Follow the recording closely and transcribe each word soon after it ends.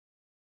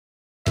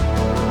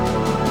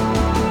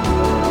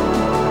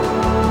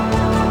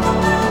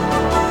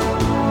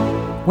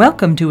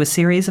Welcome to a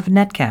series of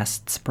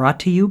netcasts brought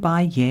to you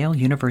by Yale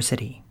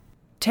University.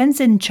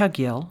 Tenzin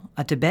Chogyal,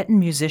 a Tibetan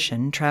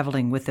musician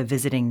traveling with the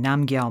visiting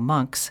Namgyal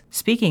monks,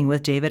 speaking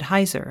with David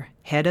Heiser,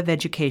 head of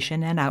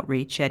education and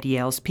outreach at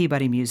Yale's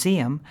Peabody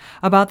Museum,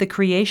 about the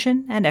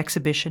creation and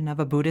exhibition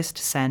of a Buddhist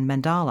sand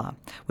mandala,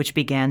 which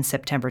began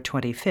September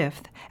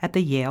 25th at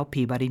the Yale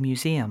Peabody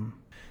Museum.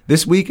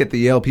 This week at the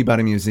Yale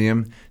Peabody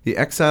Museum, the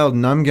exiled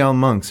Namgyal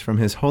monks from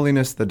His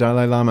Holiness the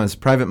Dalai Lama's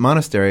private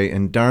monastery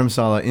in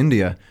Dharamsala,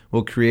 India,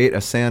 will create a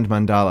sand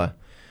mandala.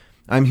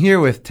 I'm here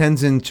with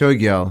Tenzin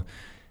Chogyal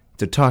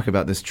to talk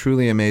about this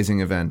truly amazing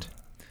event.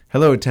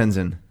 Hello,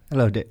 Tenzin.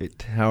 Hello,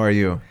 David. How are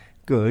you?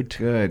 Good.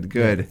 Good.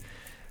 Yeah.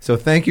 So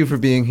thank you for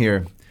being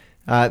here.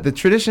 The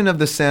tradition of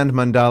the sand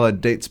mandala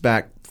dates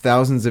back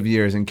thousands of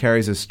years and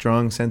carries a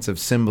strong sense of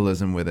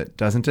symbolism with it,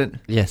 doesn't it?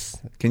 Yes.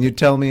 Can you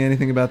tell me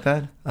anything about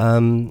that?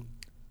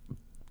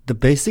 The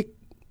basic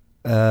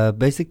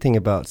thing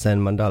about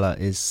sand mandala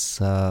is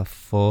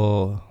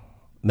for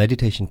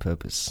meditation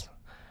purpose.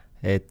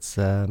 It's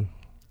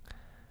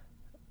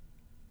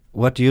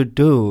what you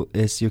do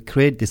is you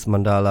create this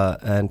mandala,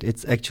 and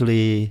it's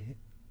actually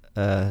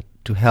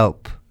to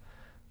help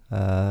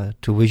to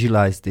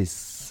visualize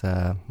these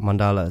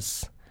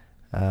mandalas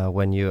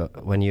when you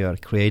are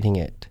creating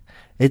it.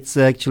 It's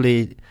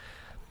actually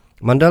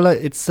mandala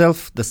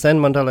itself. The sand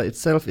mandala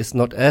itself is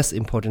not as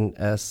important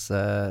as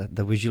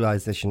the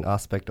visualization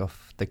aspect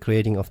of the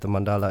creating of the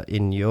mandala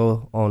in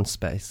your own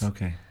space.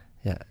 Okay.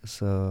 Yeah.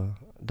 So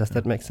does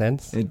that make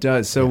sense? It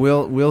does. So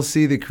we'll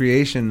see the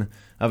creation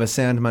of a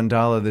sand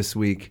mandala this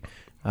week.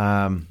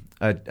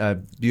 A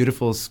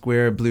beautiful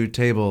square blue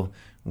table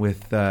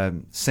with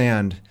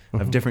sand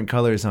of different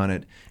colors on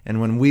it.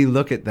 And when we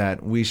look at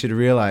that, we should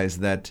realize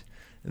that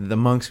the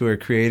monks who are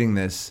creating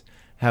this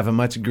have a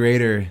much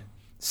greater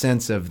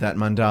sense of that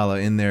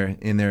mandala in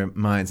their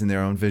minds, in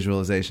their own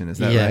visualization. Is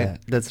that right? Yeah,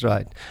 that's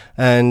right.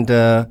 And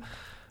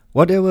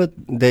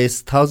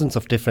there's thousands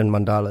of different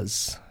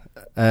mandalas.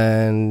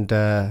 And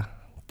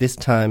this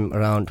time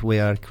around, we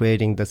are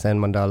creating the sand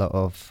mandala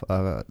of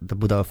the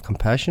Buddha of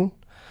Compassion.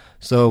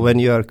 So when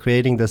you are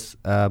creating this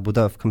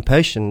Buddha of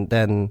Compassion,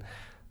 then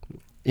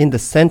in the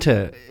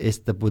center is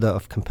the Buddha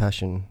of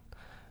Compassion.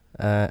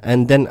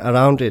 And then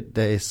around it,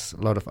 there is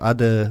a lot of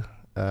other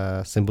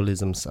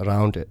symbolisms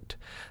around it.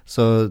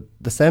 So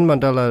the sand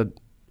mandala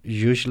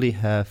usually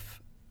have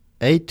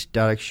 8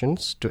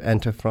 directions to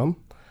enter from.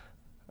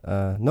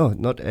 No,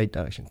 not 8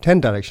 directions,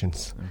 10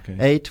 directions. Okay.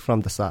 8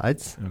 from the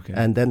sides, Okay.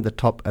 and then the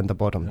top and the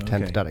bottom,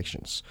 10 Okay.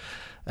 directions.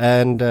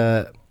 And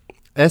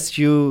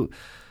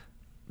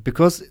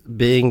because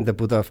being the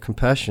Buddha of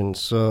Compassion,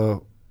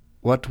 so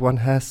what one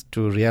has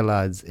to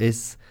realize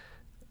is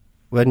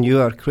when you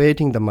are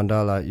creating the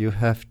mandala, you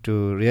have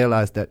to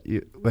realize that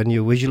when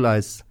you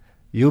visualize,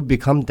 you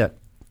become that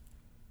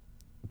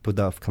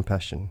Buddha of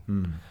Compassion.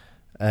 Mm.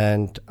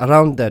 And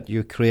around that,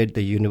 you create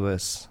the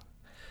universe.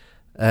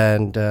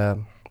 And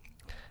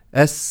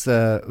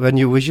when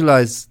you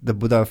visualize the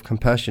Buddha of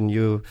Compassion,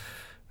 you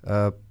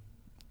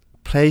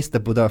place the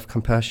Buddha of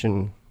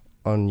Compassion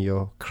on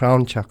your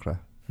crown chakra.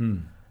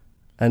 Mm.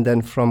 And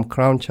then from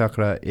crown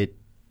chakra, it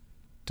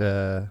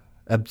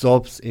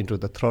absorbs into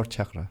the throat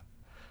chakra.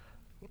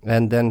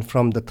 And then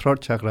from the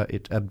throat chakra,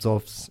 it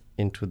absorbs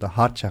into the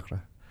heart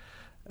chakra.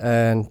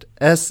 And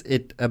as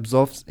it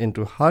absorbs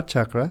into heart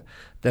chakra,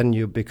 then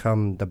you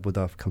become the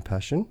Buddha of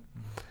Compassion.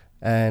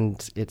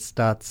 And it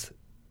starts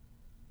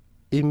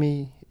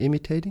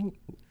emanating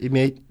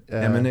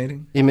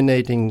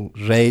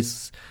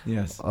rays,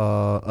 Yes.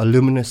 a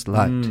luminous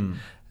light,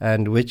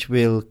 and which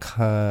you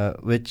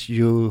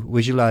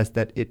visualize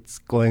that it's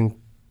going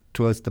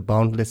towards the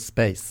boundless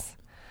space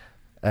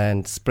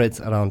and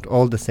spreads around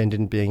all the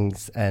sentient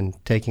beings and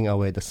taking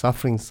away the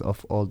sufferings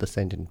of all the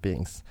sentient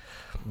beings.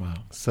 Wow.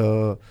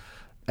 So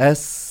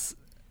as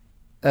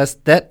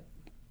that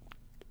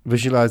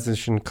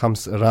visualization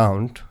comes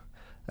around,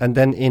 and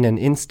then in an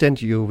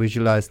instant you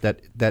visualize that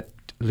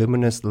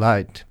luminous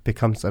light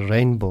becomes a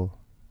rainbow.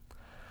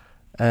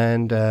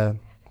 And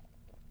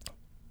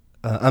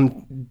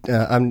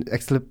I'm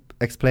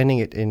explaining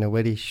it in a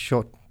very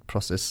short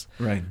process.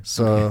 Right.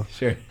 So, okay.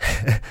 Sure.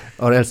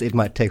 or else it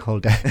might take whole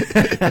day.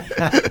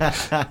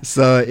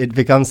 So it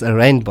becomes a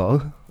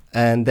rainbow,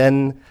 and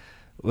then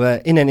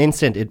in an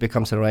instant it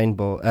becomes a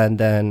rainbow, and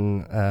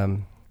then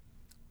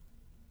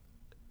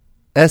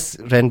as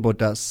rainbow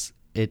does,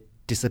 it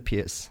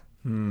disappears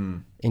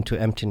into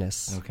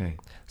emptiness. Okay.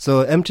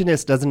 So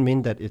emptiness doesn't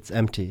mean that it's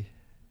empty.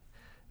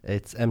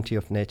 It's empty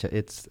of nature.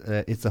 It's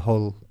a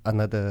whole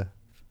another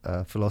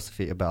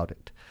philosophy about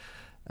it.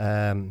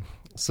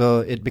 So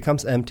it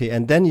becomes empty,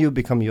 and then you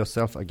become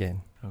yourself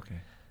again. Okay.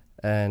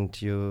 And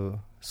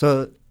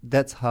so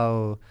that's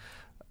how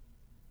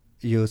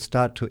you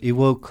start to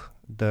evoke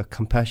the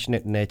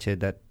compassionate nature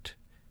that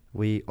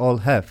we all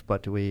have,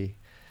 but we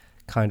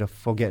kind of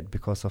forget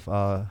because of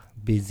our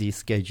busy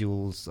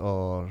schedules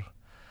or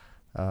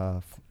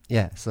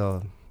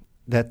so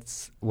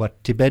that's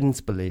what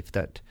Tibetans believe,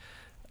 that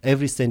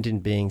every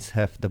sentient beings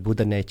have the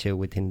Buddha nature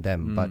within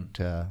them,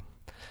 but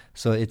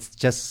So it's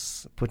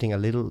just putting a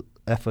little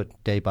effort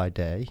day by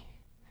day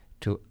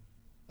to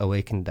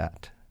awaken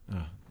that.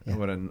 Oh,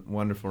 what a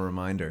wonderful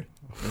reminder.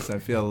 Yes, I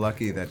feel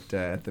lucky that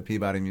at the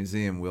Peabody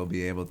Museum we'll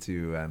be able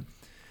to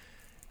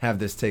have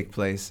this take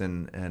place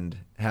and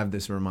have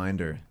this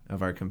reminder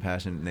of our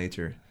compassionate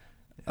nature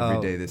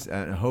every day. This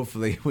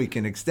hopefully we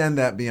can extend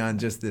that beyond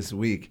just this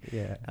week.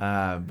 Yeah.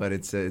 But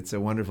it's a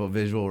wonderful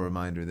visual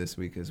reminder this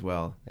week as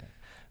well. Yeah.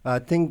 I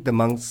think the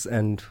monks,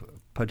 and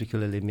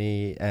particularly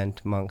me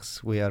and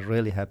monks, we are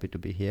really happy to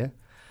be here.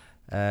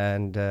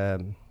 And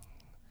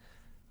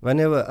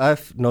whenever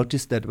I've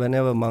noticed that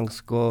whenever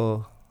monks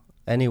go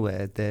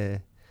anywhere,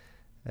 they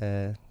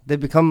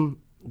become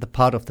the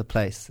part of the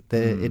place.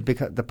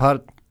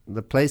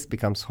 The place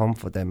becomes home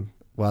for them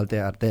while they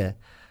are there,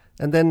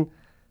 and then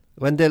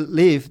when they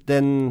leave,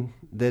 then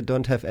they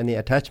don't have any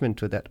attachment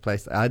to that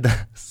place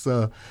either.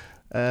 So,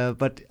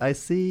 but I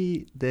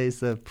see there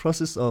is a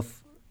process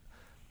of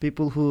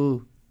people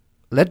who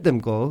let them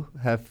go.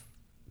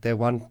 They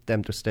want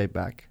them to stay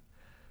back,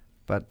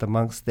 but the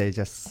monks, they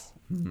just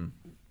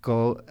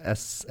go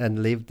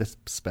and leave the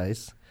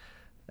space.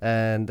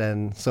 And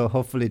then, so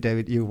hopefully,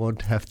 David, you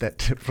won't have that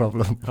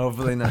problem.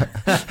 Hopefully not.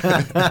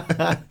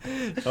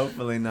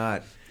 Hopefully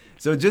not.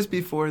 So just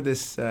before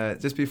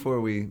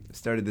we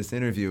started this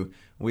interview,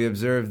 we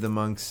observed the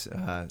monks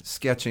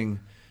sketching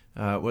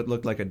what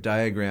looked like a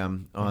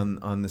diagram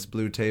on this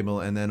blue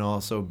table, and then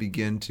also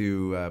begin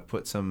to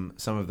put some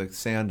of the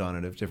sand on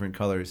it of different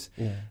colors.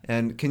 Yeah.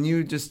 And can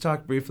you just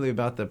talk briefly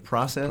about the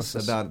process.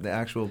 About the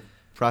actual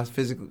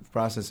physical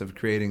process of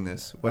creating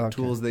this, what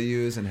tools they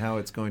use, and how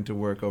it's going to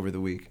work over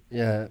the week?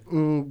 Yeah,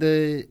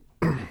 the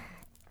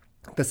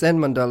sand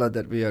mandala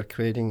that we are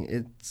creating,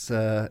 it's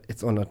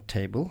on a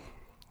table,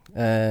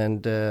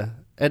 and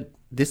at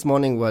this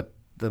morning, what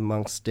the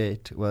monks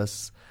did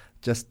was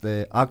just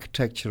the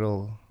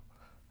architectural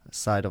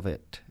side of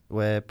it,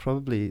 where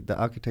probably the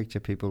architecture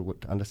people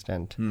would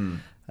understand.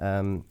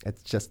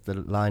 It's just the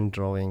line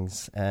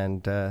drawings,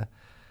 and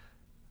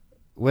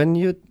when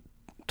you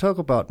talk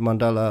about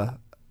mandala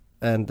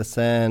and the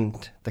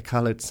sand, the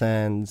colored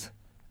sands,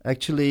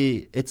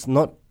 actually it's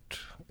not,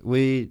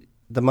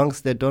 the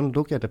monks, they don't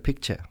look at a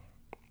picture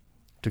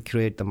to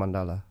create the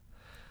mandala.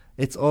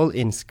 It's all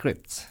in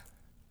scripts.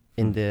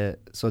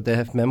 So they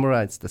have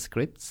memorized the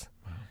scripts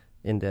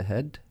in their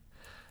head.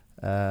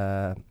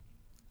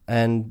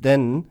 And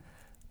then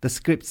the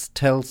scripts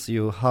tells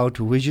you how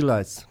to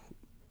visualize,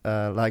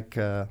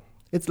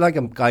 it's like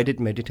a guided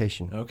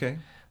meditation. Okay.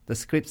 The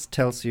scripts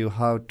tells you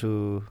how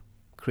to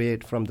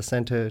create from the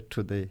center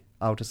to the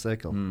outer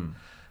circle,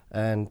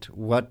 and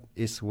what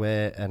is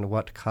where and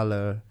what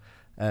color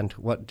and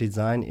what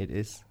design it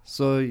is.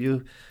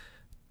 So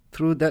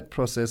through that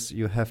process,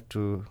 you have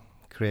to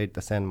create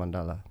the sand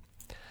mandala.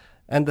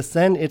 And the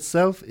sand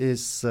itself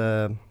is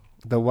the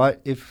white.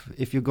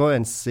 If you go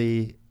and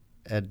see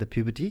at the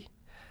Peabody,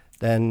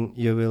 then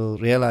you will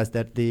realize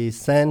that the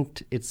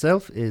sand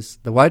itself is,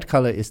 the white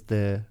color is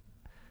the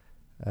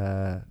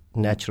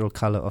natural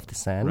color of the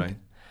sand. Right.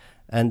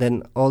 And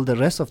then all the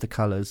rest of the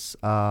colors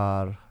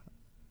are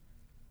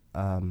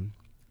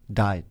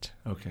dyed.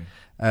 Okay.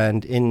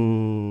 And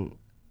in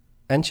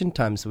ancient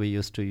times, we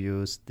used to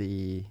use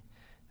the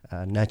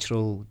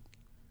natural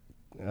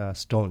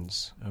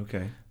stones.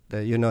 Okay.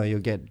 You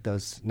get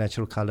those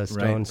natural color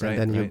stones, and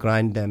then you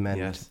grind them. And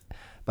yes.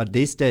 But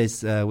these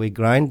days, we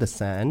grind the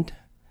sand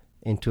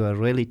into a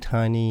really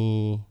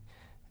tiny,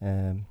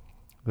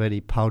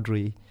 very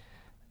powdery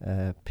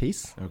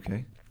piece.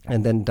 Okay.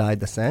 And then dye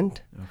the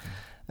sand. Okay.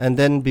 And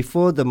then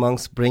before the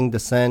monks bring the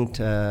sand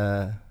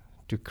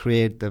to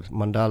create the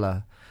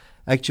mandala,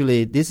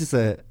 actually this is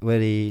a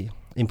very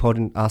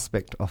important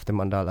aspect of the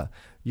mandala.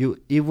 You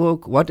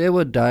evoke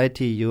whatever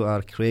deity you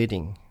are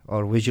creating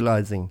or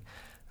visualizing.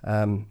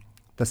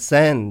 The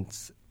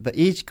sands,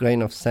 each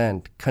grain of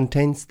sand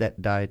contains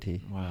that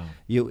deity. Wow.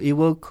 You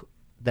evoke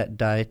that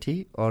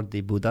deity or the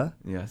Buddha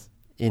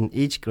in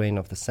each grain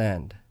of the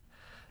sand.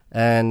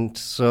 And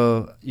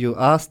so you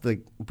ask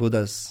the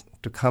Buddhas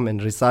to come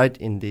and reside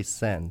in these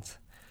sands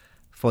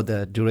for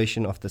the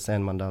duration of the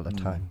sand mandala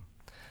time.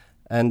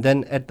 And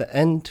then at the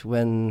end,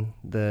 when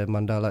the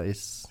mandala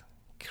is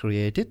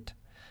created,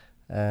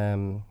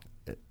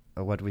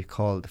 what we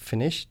call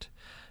finished,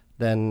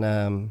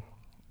 then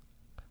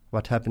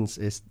what happens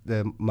is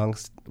the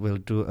monks will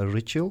do a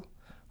ritual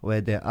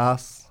where they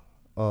ask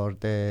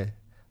the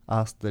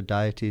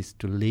deities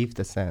to leave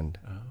the sand.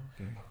 Oh,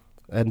 okay.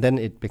 And then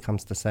it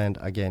becomes the sand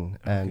again,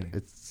 and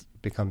it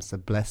becomes a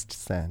blessed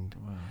sand.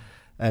 Wow.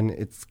 And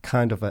it's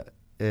kind of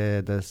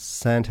the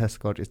sand has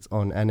got its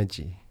own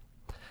energy.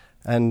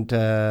 And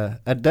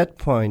at that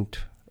point,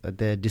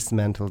 they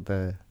dismantle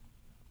the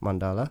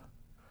mandala.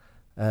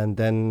 And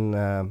then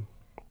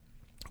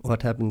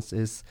what happens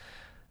is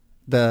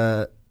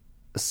the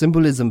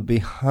symbolism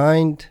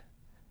behind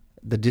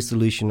the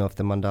dissolution of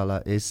the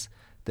mandala is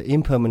the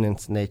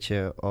impermanent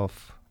nature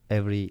of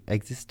every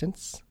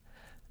existence.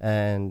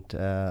 And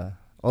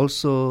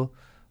also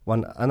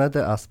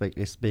another aspect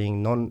is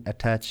being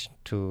non-attached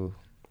to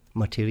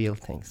material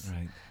things.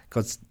 Right.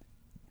 Because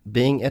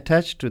being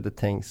attached to the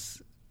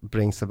things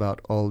brings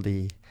about all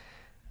the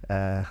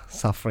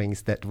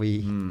sufferings that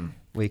we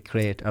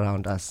create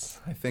around us.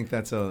 I think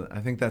that's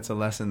a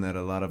lesson that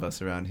a lot of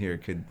us around here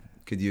could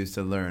use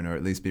to learn, or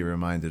at least be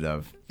reminded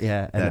of.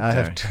 Yeah, and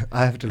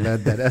I have to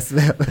learn that as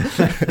well.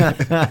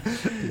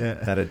 Yeah.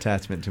 That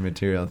attachment to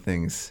material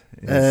things.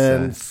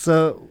 And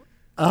so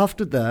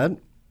after that,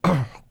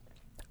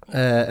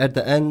 at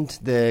the end,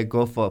 they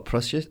go for a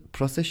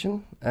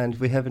procession, and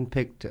we haven't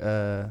picked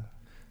a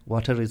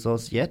water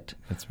resource yet.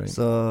 That's right.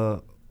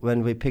 So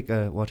when we pick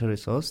a water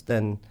resource,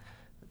 then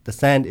the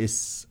sand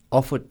is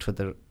offered to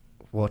the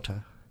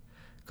water.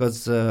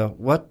 Because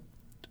what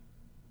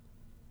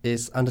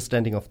is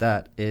understanding of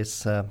that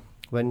is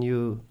when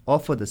you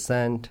offer the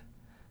sand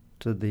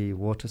to the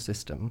water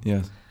system,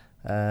 yes,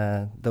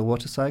 the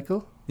water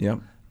cycle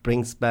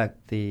brings back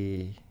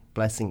the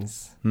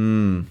blessings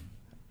of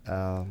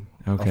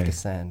the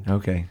sand.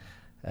 Okay.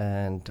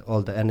 And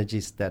all the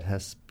energies that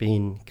has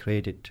been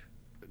created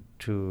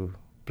to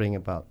bring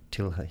about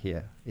till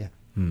here. Yeah.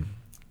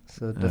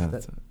 So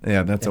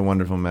that's a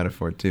wonderful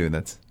metaphor too.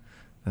 That's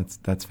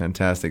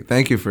fantastic.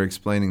 Thank you for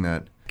explaining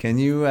that. Can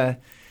you?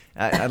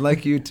 I'd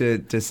like you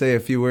to say a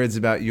few words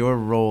about your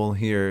role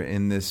here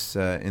in this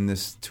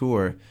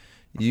tour.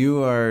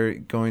 You are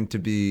going to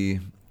be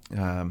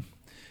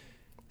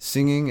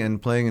singing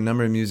and playing a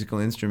number of musical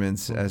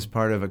instruments as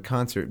part of a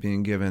concert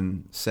being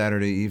given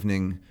Saturday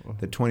evening,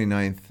 the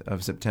 29th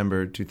of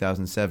September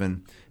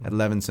 2007 at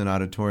Levinson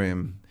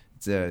Auditorium.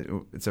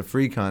 It's a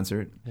free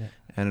concert,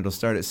 and it'll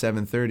start at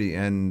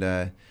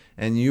 7:30.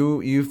 And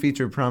you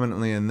feature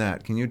prominently in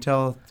that. Can you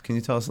tell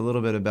us a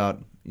little bit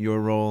about your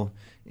role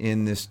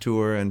in this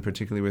tour, and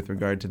particularly with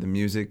regard to the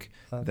music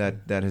that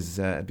has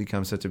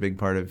become such a big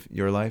part of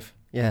your life?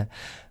 Yeah.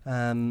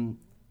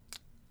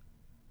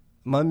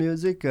 My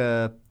music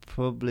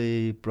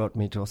probably brought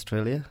me to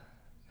Australia.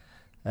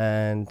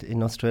 And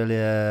in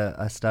Australia,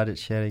 I started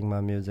sharing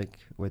my music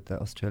with the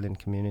Australian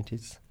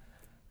communities.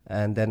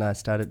 And then I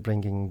started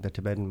bringing the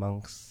Tibetan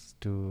monks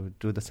to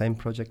do the same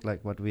project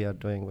like what we are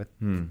doing with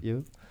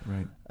you.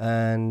 Right.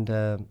 And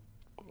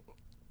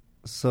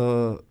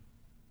so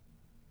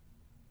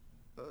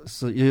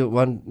you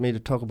want me to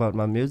talk about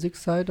my music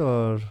side,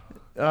 or?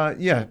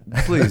 Yeah,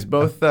 please.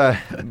 Both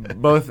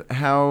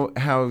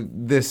how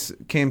this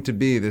came to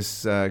be,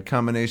 this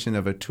combination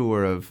of a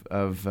tour of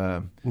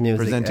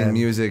presenting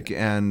music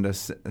and a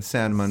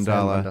sand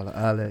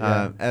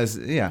mandala,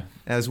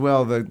 as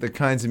well the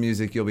kinds of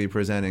music you'll be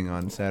presenting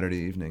on Saturday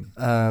evening.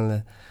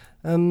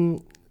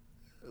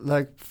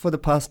 Like for the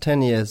past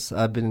 10 years,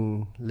 I've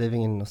been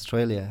living in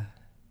Australia.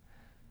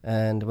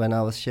 And when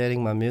I was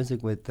sharing my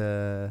music with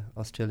the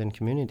Australian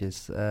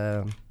communities,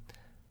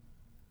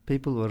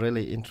 people were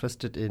really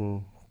interested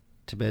in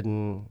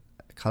Tibetan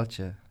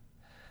culture.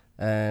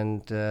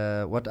 And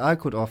what I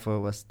could offer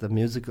was the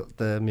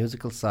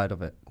musical side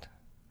of it,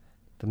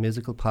 the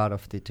musical part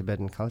of the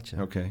Tibetan culture.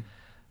 Okay.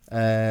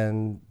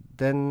 And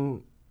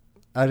then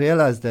I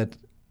realized that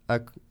I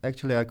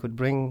could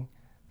bring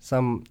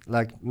some,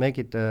 like, make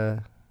it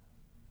a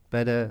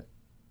better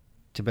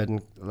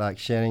Tibetan, like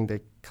sharing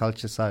the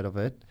culture side of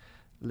it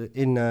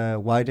in a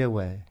wider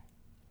way.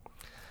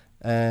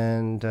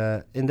 And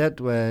in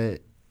that way,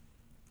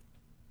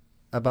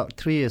 about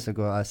 3 years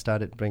ago, I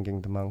started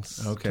bringing the monks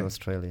to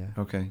Australia.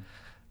 Okay.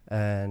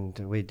 And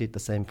we did the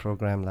same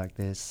program like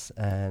this.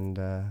 And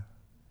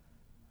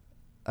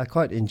I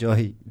quite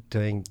enjoy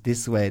doing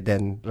this way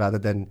rather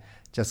than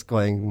just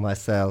going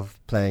myself,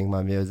 playing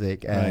my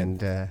music.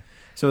 And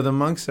so the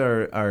monks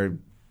are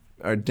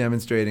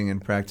demonstrating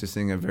and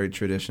practicing a very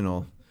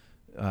traditional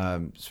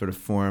sort of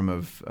form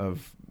of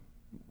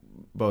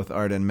both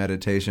art and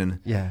meditation.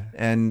 Yeah.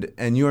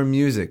 And your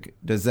music,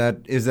 is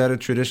that a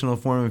traditional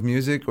form of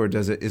music, or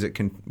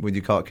would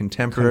you call it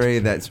contemporary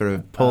that sort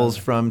of pulls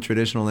from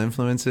traditional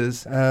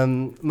influences?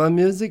 My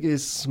music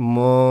is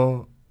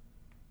more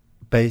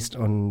based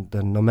on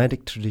the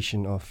nomadic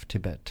tradition of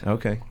Tibet.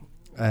 Okay.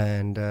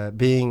 And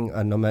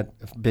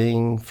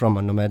being from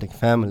a nomadic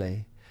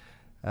family,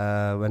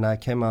 when I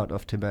came out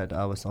of Tibet,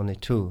 I was only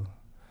 2.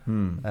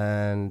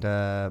 And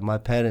my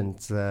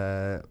parents,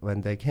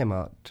 when they came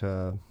out,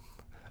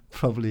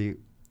 probably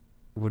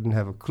wouldn't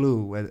have a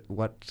clue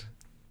what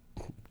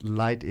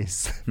light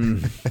is.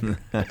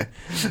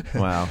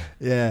 Wow.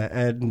 Yeah,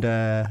 and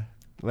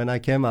when I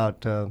came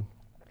out, the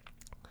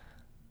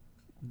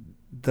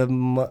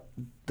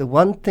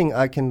one thing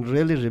I can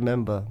really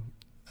remember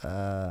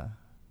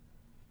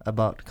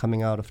about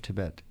coming out of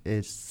Tibet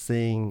is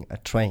seeing a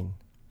train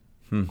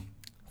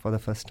for the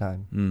first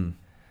time.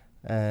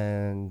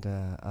 And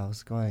I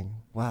was going,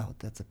 wow,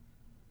 that's a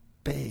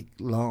big,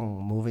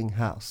 long, moving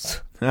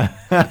house. And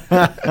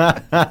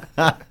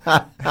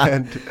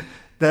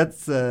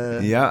that's...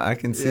 yeah, I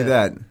can see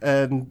that.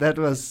 And that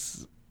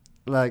was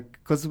like,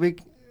 because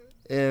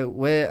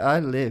where I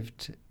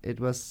lived, it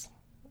was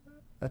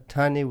a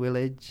tiny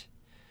village.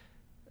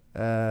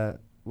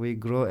 We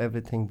grow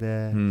everything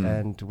there,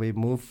 and we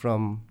move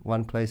from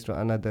one place to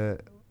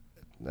another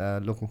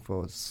looking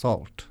for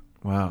salt.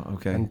 Wow,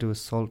 okay. And do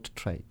salt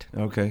trade.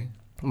 Okay.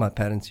 My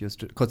parents used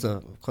to, because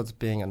of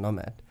being a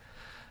nomad.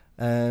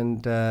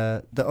 And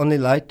the only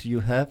light you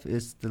have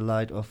is the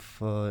light of,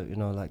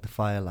 like the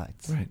fire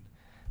lights. Right.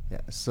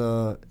 Yeah.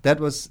 So that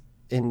was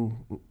in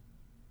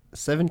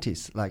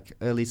 70s, like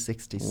early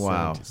 60s,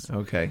 Wow. 70s.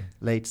 Okay.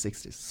 Late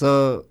 60s.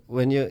 So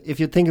if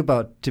you think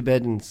about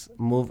Tibetans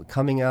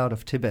coming out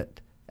of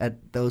Tibet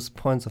at those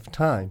points of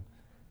time,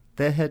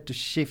 they had to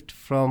shift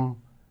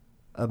from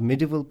a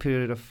medieval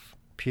period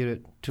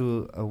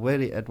to a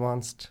very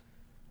advanced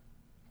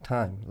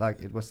time.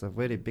 Like it was a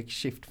very big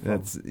shift.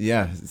 It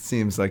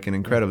seems like an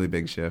incredibly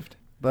big shift.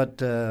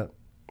 But I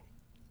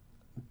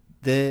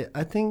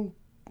think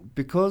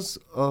because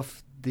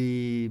of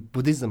the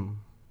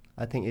Buddhism,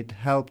 I think it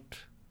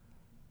helped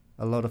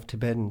a lot of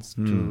Tibetans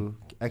to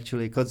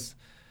actually, because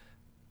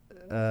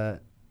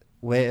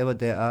wherever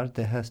they are,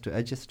 they have to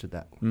adjust to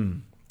that.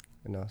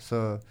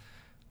 So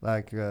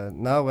like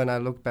now when I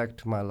look back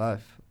to my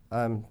life,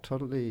 I'm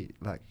totally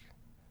like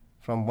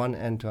from one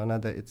end to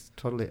another, it's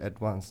totally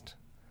advanced.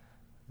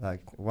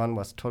 Like one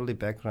was totally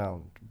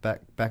backward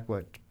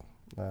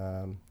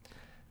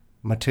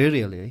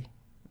materially.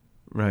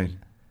 Right.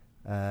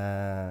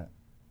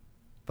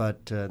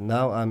 But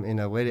now I'm in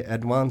a very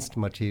advanced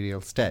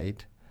material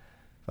state.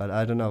 But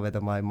I don't know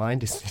whether my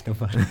mind is in a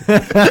very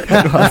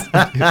advanced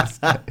material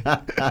state.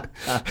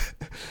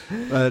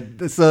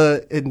 But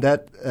so in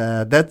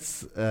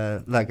that's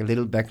like a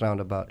little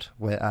background about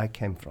where I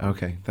came from.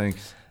 Okay,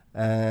 thanks.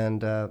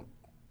 And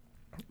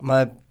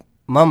my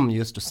mom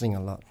used to sing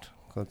a lot.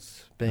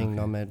 Because being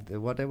nomad,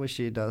 whatever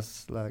she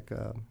does, like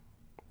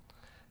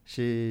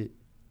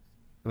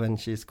when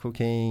she's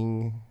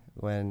cooking,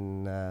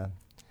 when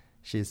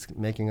she's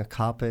making a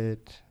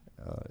carpet,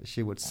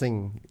 she would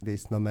sing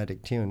these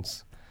nomadic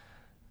tunes,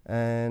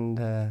 and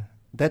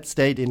that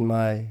stayed in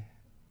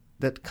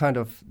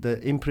the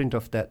imprint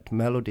of that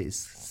melodies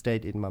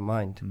stayed in my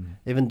mind,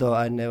 even though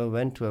I never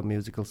went to a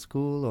musical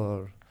school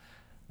or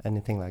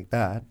anything like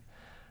that.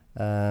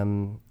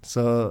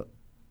 So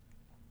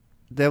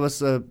there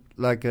was a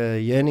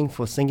yearning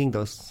for singing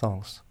those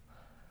songs.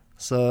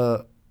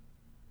 So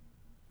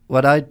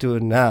what I do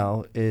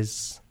now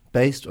is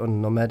based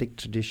on nomadic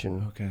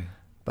tradition,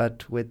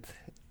 but with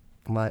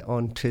my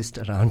own twist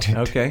around it.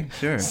 Okay,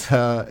 sure.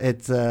 So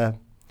it's I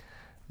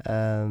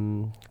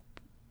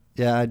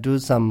do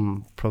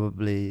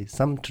probably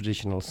some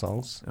traditional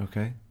songs.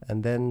 Okay.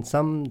 And then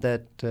some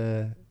that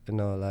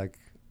like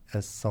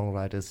as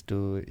songwriters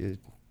do,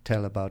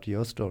 tell about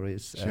your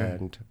stories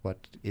and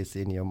what is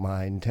in your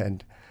mind,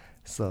 and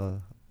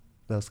so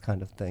those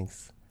kind of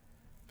things.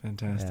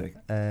 Fantastic.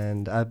 Yeah.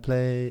 And I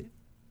play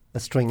a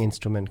string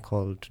instrument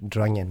called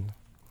drangen.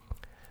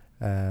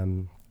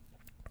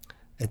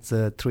 It's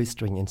a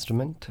 3-string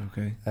instrument.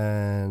 Okay.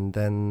 And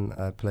then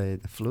I play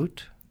the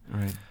flute.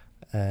 Right.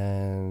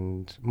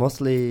 And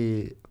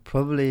mostly,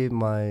 probably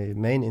my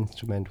main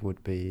instrument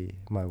would be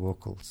my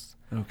vocals.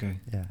 Okay.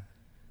 Yeah.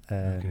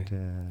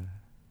 And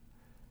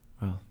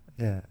well.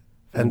 Yeah.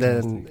 Fantastic.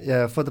 And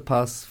then for the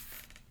past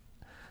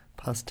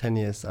 10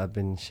 years I've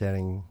been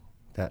sharing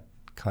that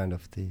kind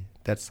of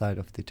that side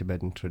of the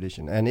Tibetan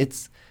tradition, and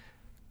it's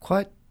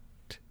quite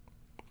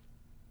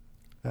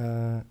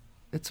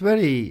it's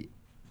very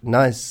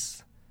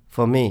nice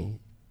for me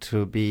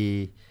to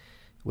be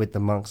with the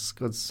monks,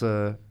 because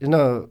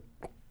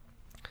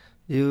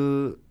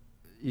you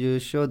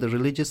show the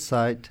religious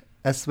side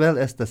as well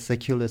as the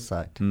secular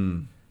side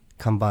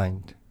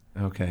combined.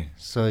 Okay.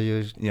 So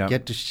you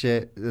get to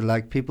share,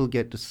 like people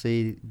get to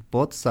see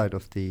both sides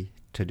of the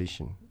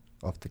tradition,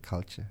 of the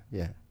culture.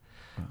 Yeah.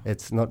 Wow.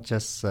 It's not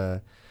just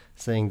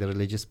saying the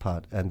religious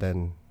part and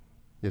then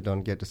you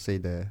don't get to see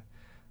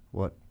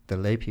what the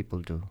lay people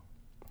do.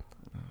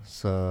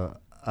 So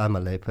I'm a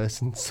lay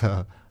person,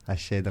 so I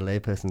share the lay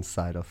person's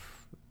side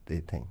of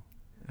the thing.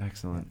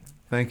 Excellent.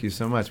 Thank you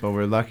so much. Well,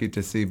 we're lucky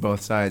to see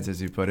both sides,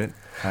 as you put it.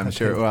 I'm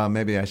sure, well,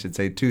 maybe I should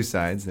say 2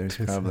 sides. There's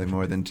probably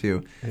more than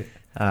 2.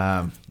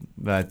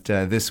 But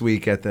this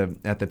week at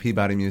the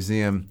Peabody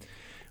Museum,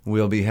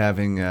 we'll be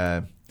having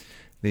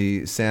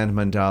the sand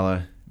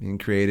mandala being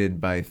created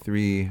by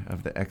 3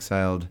 of the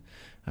exiled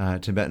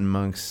Tibetan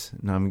monks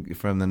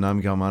from the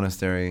Namgyal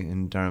monastery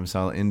in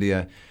Dharamsala,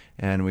 India.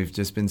 And we've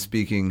just been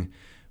speaking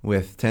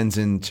with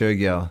Tenzin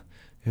Chogyal,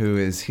 who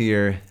is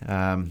here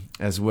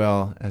as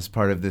well as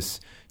part of this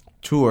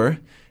tour.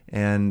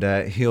 And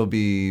he'll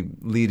be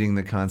leading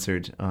the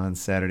concert on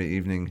Saturday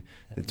evening,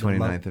 the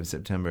 29th of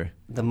September.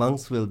 The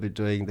monks will be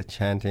doing the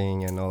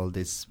chanting and all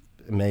these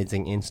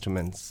amazing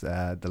instruments,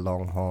 the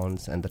long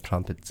horns and the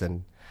trumpets.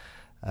 And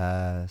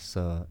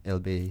so it'll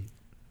be,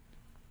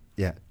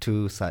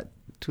 2 sides.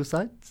 2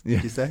 sides,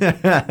 did you say?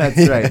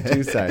 That's right,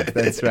 2 sides.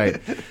 That's right.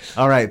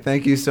 All right,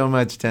 thank you so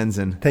much,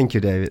 Tenzin. Thank you,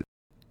 David.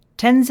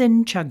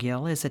 Tenzin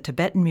Chogyal is a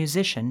Tibetan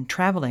musician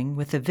traveling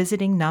with the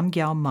visiting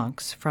Namgyal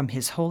monks from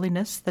His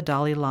Holiness the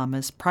Dalai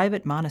Lama's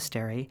private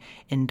monastery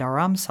in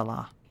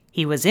Dharamsala.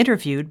 He was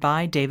interviewed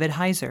by David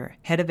Heiser,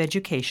 Head of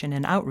Education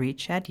and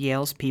Outreach at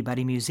Yale's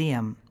Peabody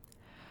Museum.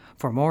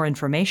 For more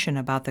information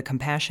about the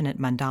Compassionate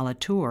Mandala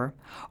Tour,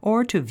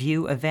 or to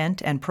view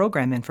event and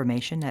program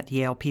information at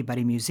Yale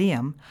Peabody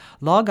Museum,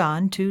 log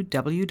on to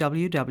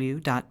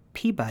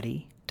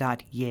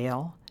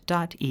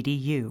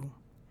www.peabody.yale.edu.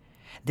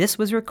 This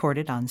was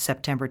recorded on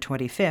September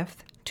 25th,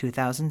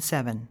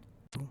 2007.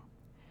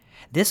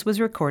 This was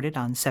recorded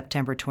on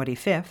September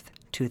 25th,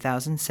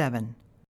 2007.